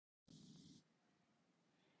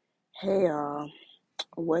Hey y'all,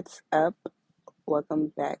 what's up?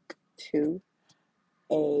 Welcome back to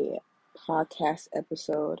a podcast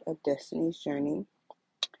episode of Destiny's Journey.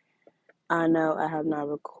 I know I have not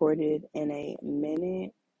recorded in a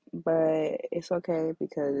minute, but it's okay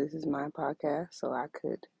because this is my podcast, so I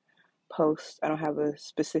could post. I don't have a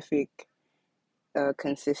specific,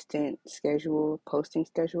 consistent posting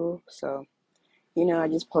schedule, so I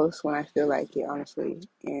just post when I feel like it, honestly.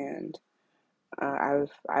 And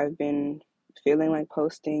I've been feeling like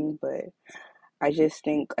posting, but I just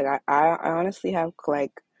think like I honestly have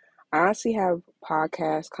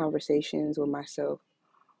podcast conversations with myself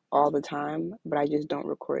all the time, but I just don't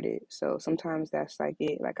record it. So sometimes that's like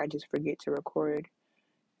it. Like I just forget to record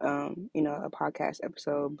a podcast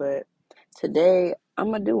episode. But today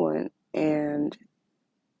I'm gonna do one, and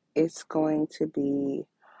it's going to be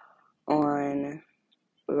on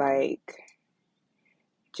like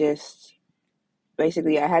just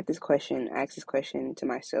basically I asked this question to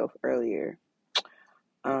myself earlier.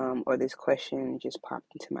 Or this question just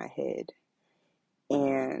popped into my head,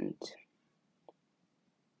 and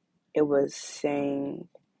it was saying,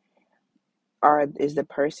 is the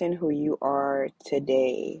person who you are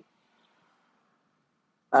today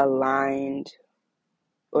aligned,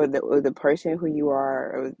 or the person who you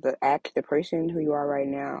are, or the person who you are right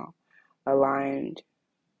now aligned?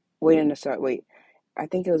 Wait, no, sorry, wait. I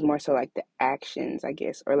think it was more so like the actions, I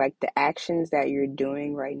guess, or like the actions that you're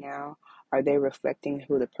doing right now, are they reflecting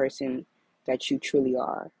who the person that you truly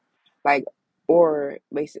are? Like, or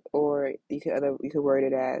you could word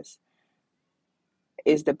it as,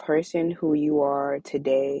 is the person who you are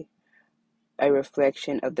today a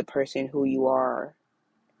reflection of the person who you are,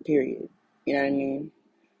 period? You know what I mean?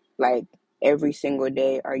 Like, every single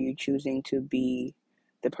day, are you choosing to be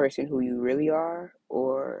the person who you really are,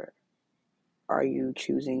 or are you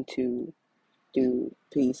choosing to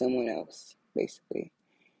be someone else, basically?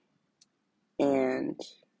 And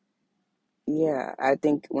yeah, I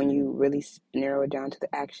think when you really narrow it down to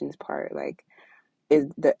the actions part, like,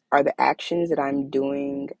 are the actions that I'm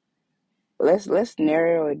doing, let's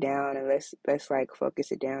narrow it down, and let's like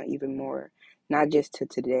focus it down even more, not just to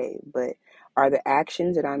today, but are the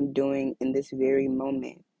actions that I'm doing in this very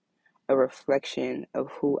moment a reflection of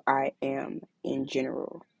who I am in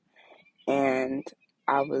general? And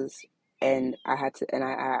I was and I had to and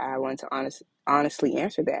I wanted to honestly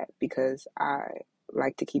answer that, because I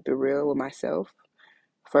like to keep it real with myself,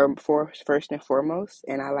 for first and foremost,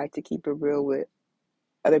 and I like to keep it real with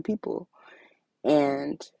other people.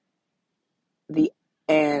 And the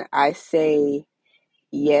and I say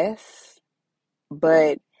yes,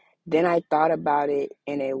 but then I thought about it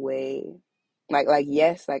in a way, like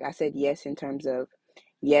yes, like I said yes in terms of,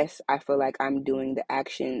 yes, I feel like I'm doing the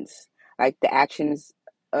actions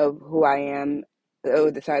of who I am.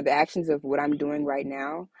 The actions of what I'm doing right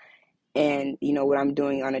now, and what I'm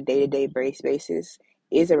doing on a day-to-day basis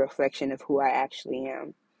is a reflection of who I actually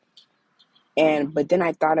am. But then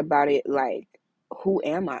I thought about it, like, who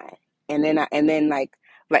am I? And then like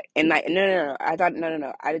no, I thought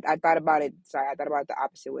no, I thought about it. Sorry, I thought about it the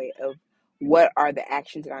opposite way of, what are the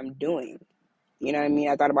actions that I'm doing? You know what I mean?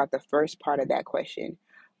 I thought about the first part of that question,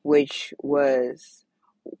 which was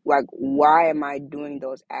like, why am I doing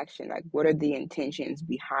those actions? Like, what are the intentions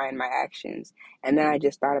behind my actions? And then I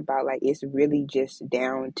just thought about, like, it's really just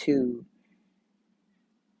down to,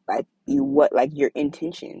 like, your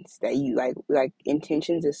intentions, that you like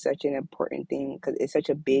intentions is such an important thing, because it's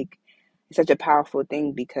such a powerful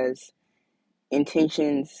thing, because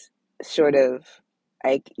intentions sort of,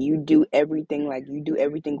 like, you do everything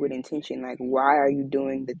with intention. Like, why are you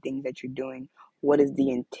doing the things that you're doing? What is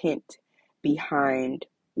the intent behind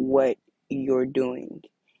what you're doing?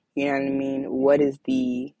 You know what I mean? What is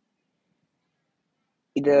the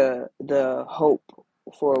hope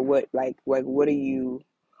for, what are you,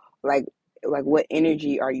 like what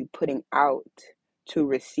energy are you putting out to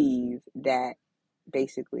receive that,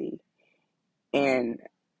 basically? And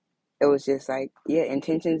it was just like, yeah,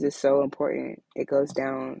 intentions is so important. It goes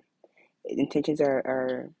down. Intentions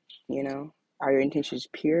are you know are your intentions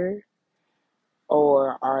pure,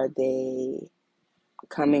 or are they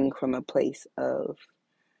coming from a place of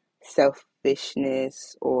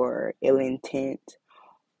selfishness, or ill intent,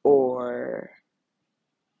 or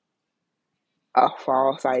a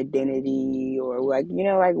false identity, or, like,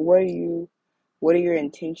 what are your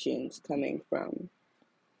intentions coming from?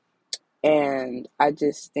 And I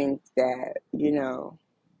just think that, yeah,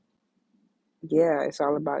 it's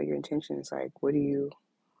all about your intentions. Like, why do you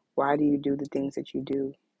do the things that you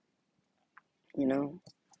do, you know?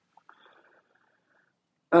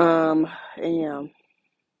 And yeah,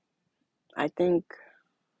 I think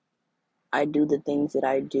I do the things that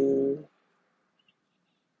I do,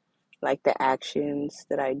 like the actions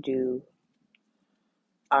that I do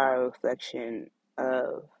are a reflection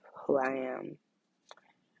of who I am.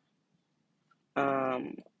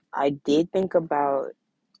 Um, I did think about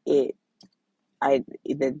it.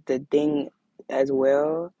 The thing as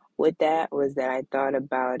well with that was that I thought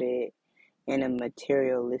about it in a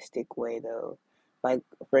materialistic way though. Like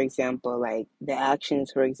for example, like the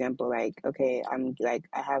actions, for example, like okay, I'm like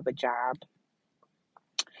I have a job,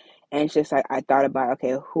 and it's just like I thought about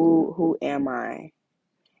okay, who am I?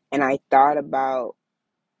 And I thought about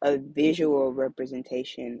a visual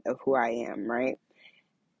representation of who I am, right?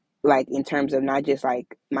 Like in terms of not just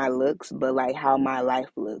like my looks, but like how my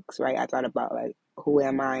life looks, right? I thought about like who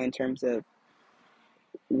am I in terms of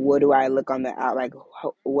what do I look on the out, like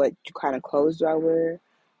what kind of clothes do I wear?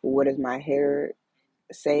 What does my hair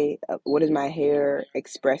say? What is my hair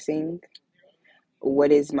expressing?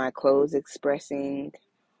 What is my clothes expressing?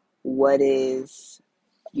 What is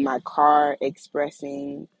my car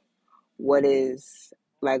expressing? What is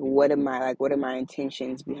what are my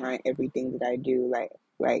intentions behind everything that I do?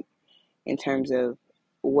 Like in terms of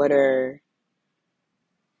what are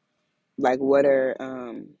what are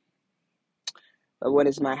what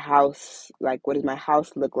is my house like? What does my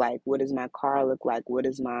house look like? What does my car look like? What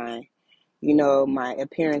does my my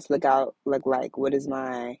appearance look like? What does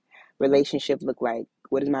my relationship look like?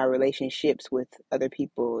 What does my relationships with other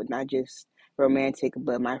people, not just romantic,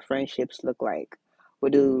 but my friendships look like?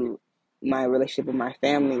 What do my relationship with my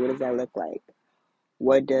family, what does that look like?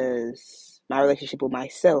 What does my relationship with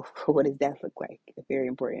myself, what does that look like? It's very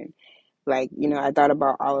important. Like, I thought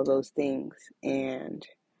about all of those things, and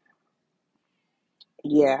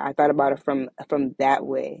yeah, I thought about it from that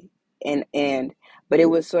way. And but it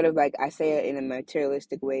was sort of like I say it in a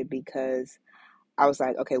materialistic way because I was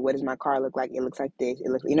like, okay, what does my car look like? It looks like this. It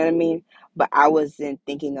looks, you know what I mean? But I wasn't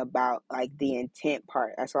thinking about like the intent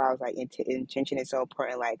part. That's why I was like, intention is so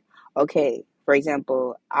important. Like, okay, for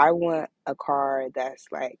example, I want a car that's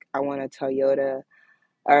like, I want a Toyota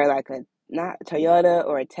or like a not Toyota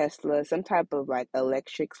or a Tesla, some type of like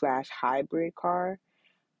electric slash hybrid car.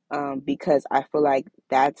 Because I feel like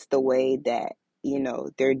that's the way that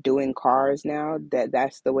they're doing cars now.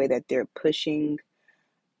 That's the way that they're pushing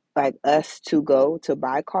like us to go to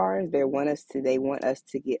buy cars. They want us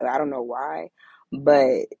to get, I don't know why,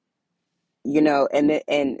 but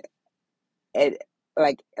and it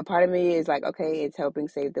like a part of me is like, okay, it's helping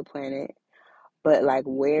save the planet, but like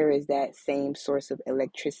where is that same source of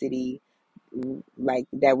electricity like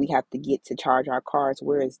that we have to get to charge our cars?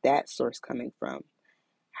 Where is that source coming from?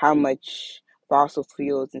 How much fossil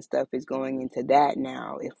fuels and stuff is going into that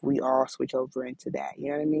now if we all switch over into that, you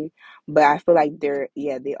know what I mean? But I feel like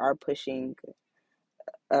they are pushing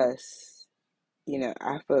us,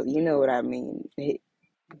 I feel, you know what I mean,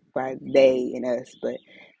 by they and us, but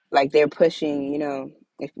like they're pushing,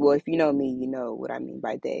 if you know me, you know what I mean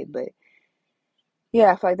by they, but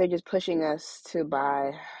yeah, I feel like they're just pushing us to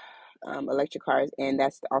buy electric cars, and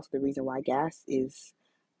that's also the reason why gas is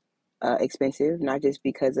expensive, not just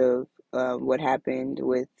because of what happened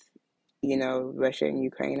with, Russia and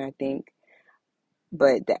Ukraine, I think,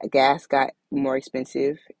 but the gas got more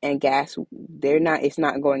expensive, and gas, it's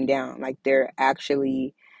not going down. Like they're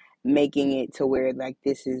actually making it to where like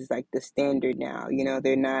this is like the standard now.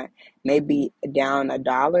 They're not maybe down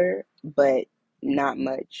 $1, but not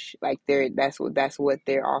much. Like that's what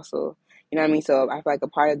they're also, you know what I mean? So I feel like a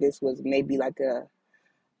part of this was maybe like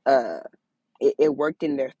a it worked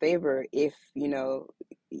in their favor if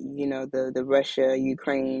the Russia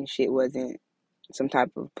Ukraine shit wasn't some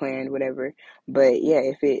type of plan, whatever. But yeah,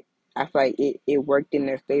 if it I feel like it worked in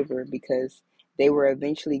their favor because they were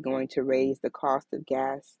eventually going to raise the cost of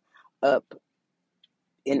gas up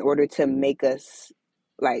in order to make us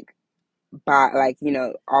like buy, like,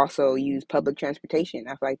 also use public transportation.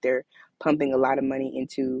 I feel like they're pumping a lot of money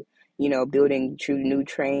into, building true new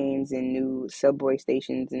trains and new subway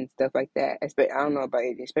stations and stuff like that. I don't know about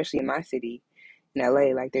it, especially in my city, in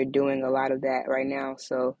LA, like they're doing a lot of that right now.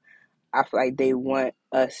 So I feel like they want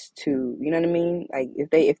us to, you know what I mean? Like if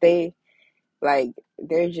they like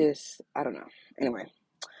they're just, I don't know. Anyway,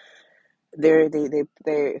 they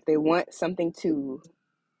if they want something to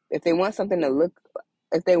if they want something to look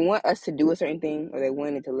if they want us to do a certain thing or they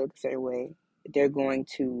want it to look a certain way, they're going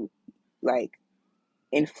to like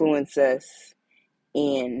influence us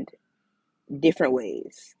in different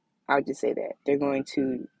ways. I'll just say that. They're going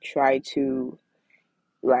to try to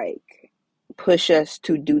like push us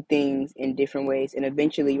to do things in different ways, and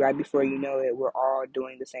eventually right before you know it, we're all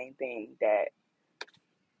doing the same thing that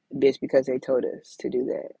just because they told us to do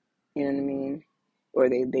that. You know what I mean? or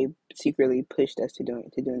they secretly pushed us to doing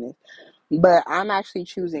this. But I'm actually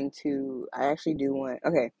choosing to. I actually do want.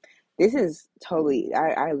 Okay, this is totally.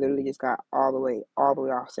 I literally just got all the way off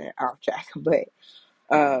track. But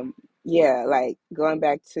yeah, like going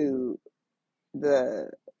back to the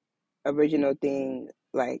original thing.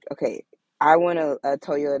 Like, okay, I want a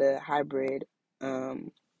Toyota hybrid.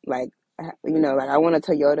 Like like I want a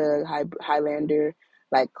Toyota Highlander,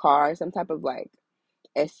 like car, some type of like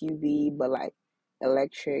SUV, but like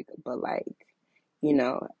electric, but like you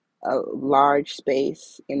know, a large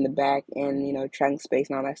space in the back and trunk space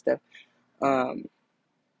and all that stuff. Um,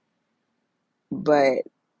 but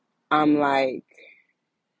I'm like,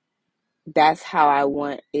 that's how I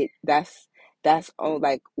want it. That's all.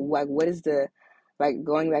 Like what is the like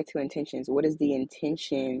going back to intentions? What is the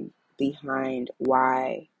intention behind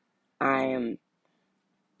I am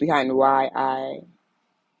why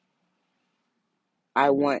I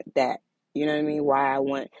want that? You know what I mean? Why I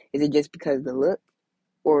want is it just because of the look,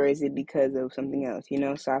 or is it because of something else?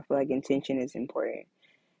 So I feel like intention is important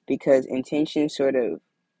because intention sort of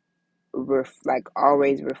like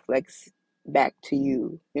always reflects back to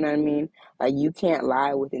you. You know what I mean? Like you can't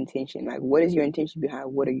lie with intention. Like what is your intention behind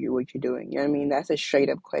what you're doing? You know what I mean? That's a straight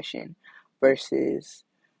up question versus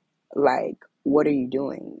like what are you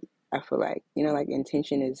doing? I feel like like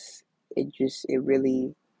intention is it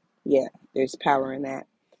really yeah, there's power in that.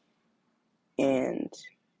 And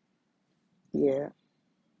yeah,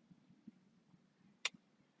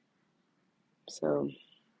 so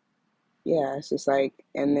yeah, it's just like,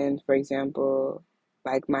 and then for example,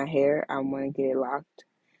 like my hair, I want to get it locked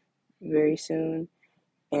very soon.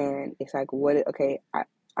 And it's like what okay,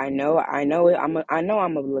 I know it, I know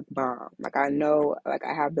I'm a look bomb. Like I know, like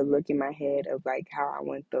I have the look in my head of like how I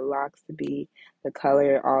want the locks to be, the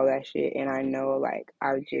color, all that shit. And I know like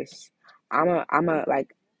I'm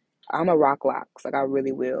a rock locks. Like I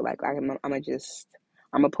really will. Like I'm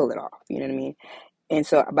a pull it off. You know what I mean? And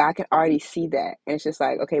so, but I can already see that, and it's just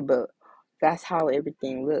like, okay, but that's how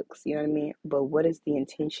everything looks. You know what I mean? But what is the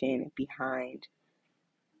intention behind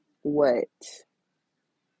what,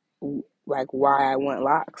 like, why I want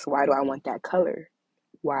locks? Why do I want that color?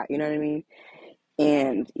 Why, you know what I mean?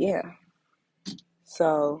 And yeah,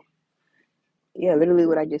 so yeah, literally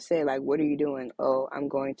what I just said. Like, what are you doing? Oh, I'm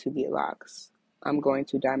going to get locks. I'm going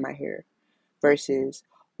to dye my hair. Versus,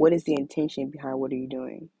 what is the intention behind what are you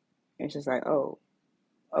doing? And it's just like, oh,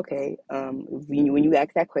 okay. When you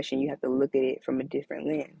ask that question, you have to look at it from a different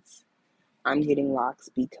lens. I'm getting locks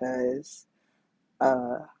because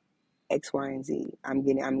uh X, Y, and Z. I'm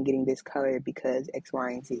getting this color because X, Y,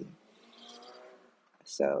 and Z.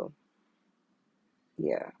 So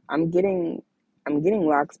yeah, I'm getting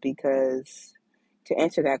locks because to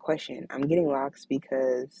answer that question, I'm getting locks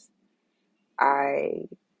because I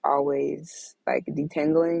always like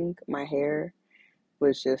detangling my hair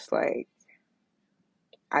was just like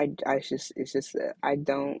I just it's just I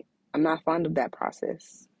don't I'm not fond of that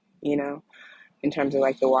process, you know, in terms of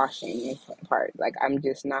like the washing part. Like I'm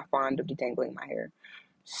just not fond of detangling my hair.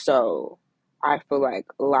 So I feel like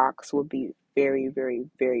locks would be very, very,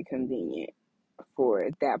 very convenient for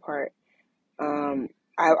that part. Um,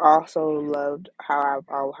 I also loved I've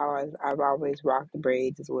always rocked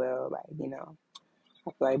braids as well. Like I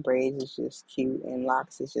feel like braids is just cute, and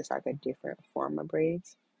locks is just like a different form of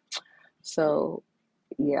braids. So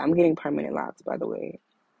yeah, I'm getting permanent locks, by the way.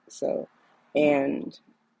 So, and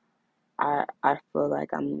I feel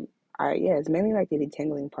like yeah, it's mainly like the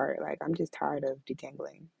detangling part. Like I'm just tired of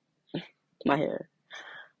detangling my hair.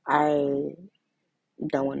 I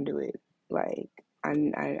don't want to do it. Like I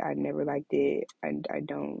never liked it. I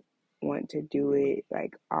don't want to do it.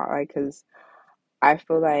 Like because I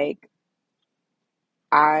feel like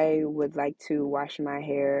I would like to wash my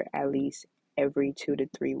hair at least every 2 to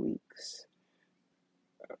 3 weeks,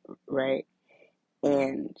 right?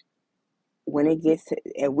 And when it gets to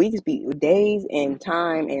and weeks be days and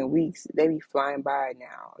time and weeks, they be flying by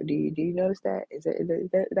now. Do you notice that? Is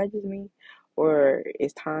that just me, or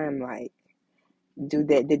is time like did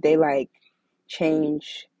they like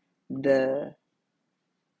change the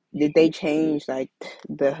did they change like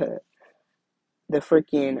the the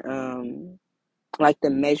freaking like the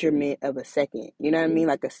measurement of a second? You know what I mean?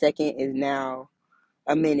 Like a second is now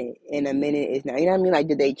a minute, and a minute is now. You know what I mean? Like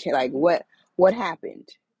did they change? Like what happened?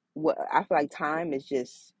 What I feel like time is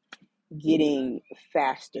just getting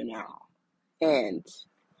faster now, and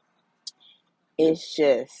it's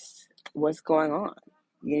just what's going on.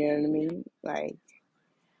 You know what I mean? Like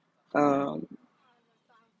um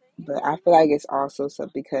but I feel like it's also so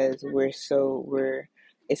because we're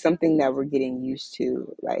it's something that we're getting used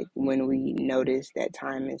to. Like when we notice that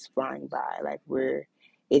time is flying by, like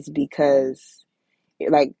it's because,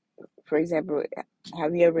 like, for example,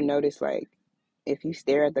 have you ever noticed, like, if you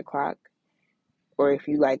stare at the clock, or if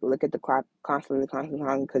you like look at the clock constantly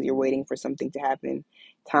because you're waiting for something to happen,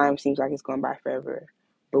 time seems like it's going by forever.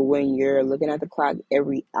 But when you're looking at the clock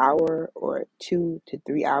every hour or 2 to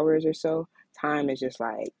 3 hours or so, time is just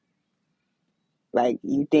like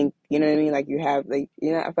you think, you know what I mean? Like you have, like,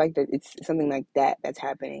 you know, I feel like that it's something like that that's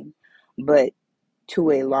happening, but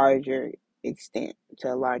to a larger extent,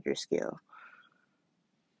 to a larger scale.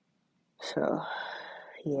 So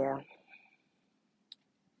yeah,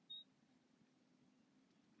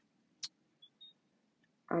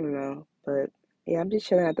 I don't know, but yeah, I'm just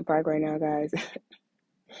chilling at the park right now, guys.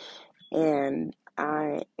 And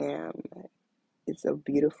it's a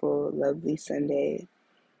beautiful, lovely Sunday,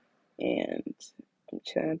 and I'm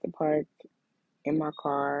chilling at the park in my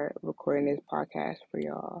car recording this podcast for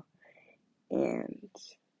y'all. And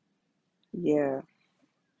yeah,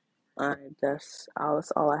 that's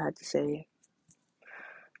all I had to say.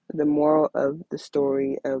 The moral of the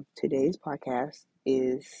story of today's podcast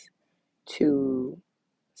is to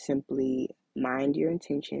simply mind your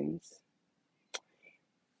intentions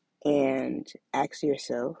and ask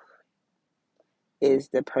yourself, is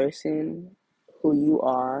the person who you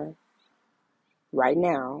are right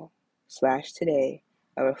now slash today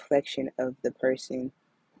a reflection of the person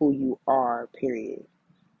who you are, period?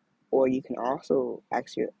 Or you can also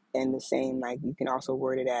ask your, and the same, like, you can also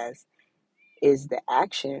word it as, is the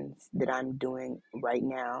actions that I'm doing right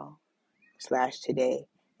now slash today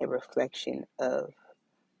a reflection of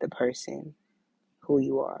the person who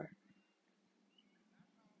you are,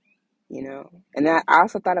 you know? And I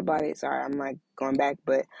also thought about it, sorry, I'm like going back,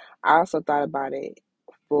 but I also thought about it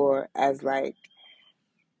for as like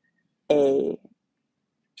a,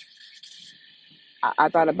 I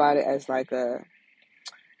thought about it as like a,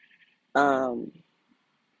 um,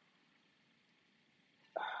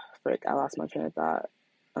 frick, I lost my train of thought.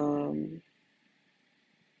 Um,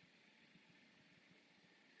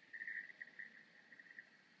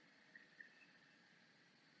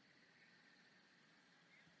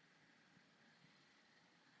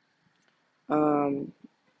 um,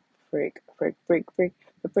 frick,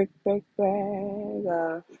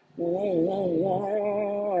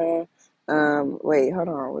 wait, hold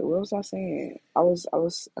on. Wait, what was I saying? I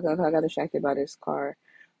got distracted by this car.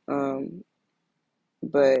 Um,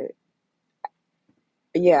 but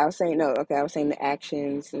yeah, I was saying, no, okay, I was saying the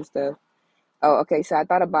actions and stuff. Oh, okay, so I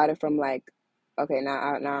thought about it from like, okay, now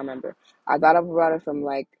I remember. I thought about it from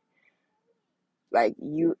like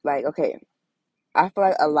you, like, okay, I feel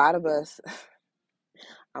like a lot of us,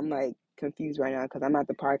 I'm like confused right now because I'm at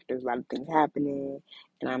the park. There's a lot of things happening,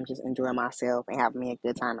 and I'm just enjoying myself and having me a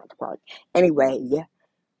good time at the park. Anyway, yeah.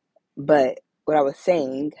 But what I was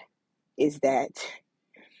saying is that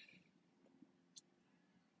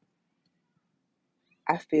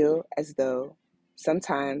I feel as though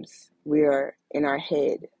sometimes we are in our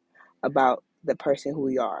head about the person who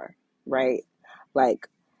we are, right? Like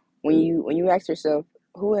when you ask yourself,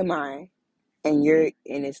 "Who am I?" and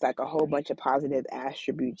it's like a whole bunch of positive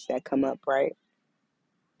attributes that come up, right?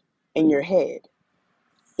 In your head,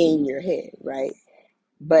 right?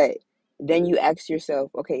 But then you ask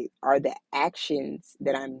yourself, okay, are the actions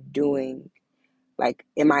that I'm doing, like,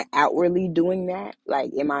 am I outwardly doing that?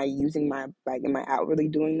 Like, am I outwardly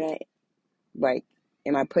doing that? Like,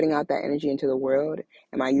 am I putting out that energy into the world?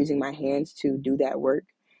 Am I using my hands to do that work?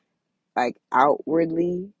 Like,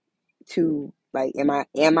 outwardly to, like, am I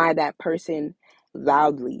that person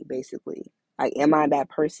loudly, basically? Like, am I that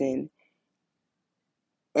person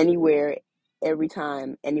anywhere, every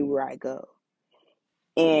time, anywhere I go?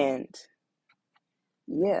 And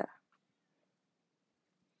yeah,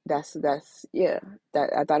 yeah, that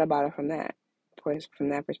I thought about it from that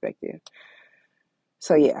perspective.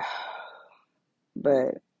 So yeah,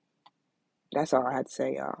 but that's all I had to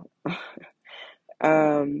say, y'all.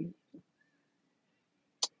 um,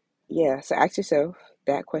 yeah. So ask yourself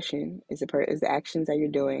that question: is the actions that you're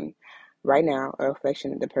doing right now a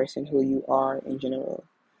reflection of the person who you are in general?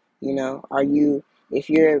 You know, if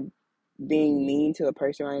you're being mean to a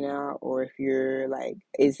person right now, or if you're like,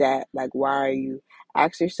 is that like, why are you?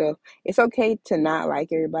 Ask yourself. It's okay to not like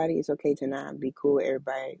everybody. It's okay to not be cool with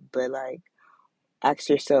everybody, but like, ask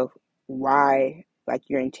yourself why, like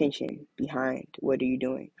your intention behind what are you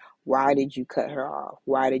doing? Why did you cut her off?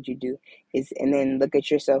 Why did you do is and then look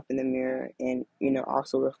at yourself in the mirror and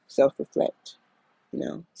also self reflect.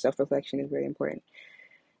 Self reflection is very important.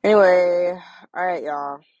 Anyway, all right,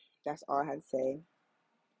 y'all. That's all I had to say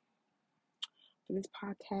this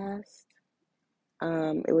podcast.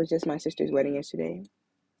 It was just my sister's wedding yesterday,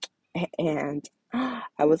 and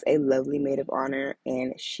I was a lovely maid of honor,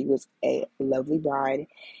 and she was a lovely bride.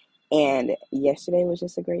 And yesterday was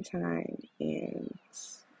just a great time. And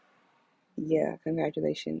yeah,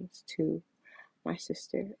 congratulations to my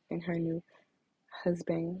sister and her new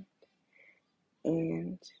husband.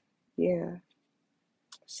 And yeah,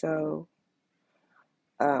 so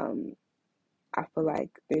um, I feel like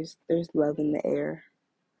there's love in the air,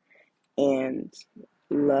 and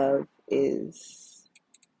love is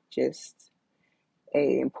just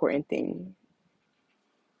a important thing.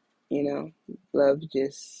 You know, love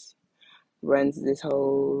just runs this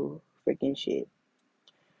whole freaking shit.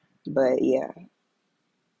 But yeah,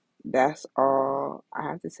 that's all I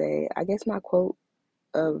have to say. I guess my quote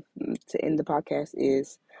of to end the podcast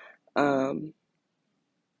is um,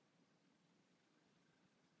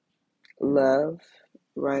 love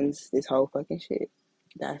runs this whole fucking shit.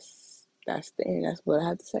 That's the end. That's what I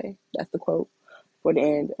have to say. That's the quote for the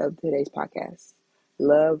end of today's podcast.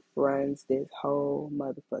 Love runs this whole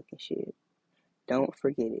motherfucking shit. Don't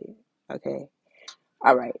forget it. Okay.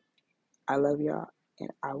 All right. I love y'all,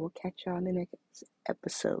 and I will catch y'all in the next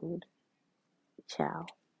episode. Ciao.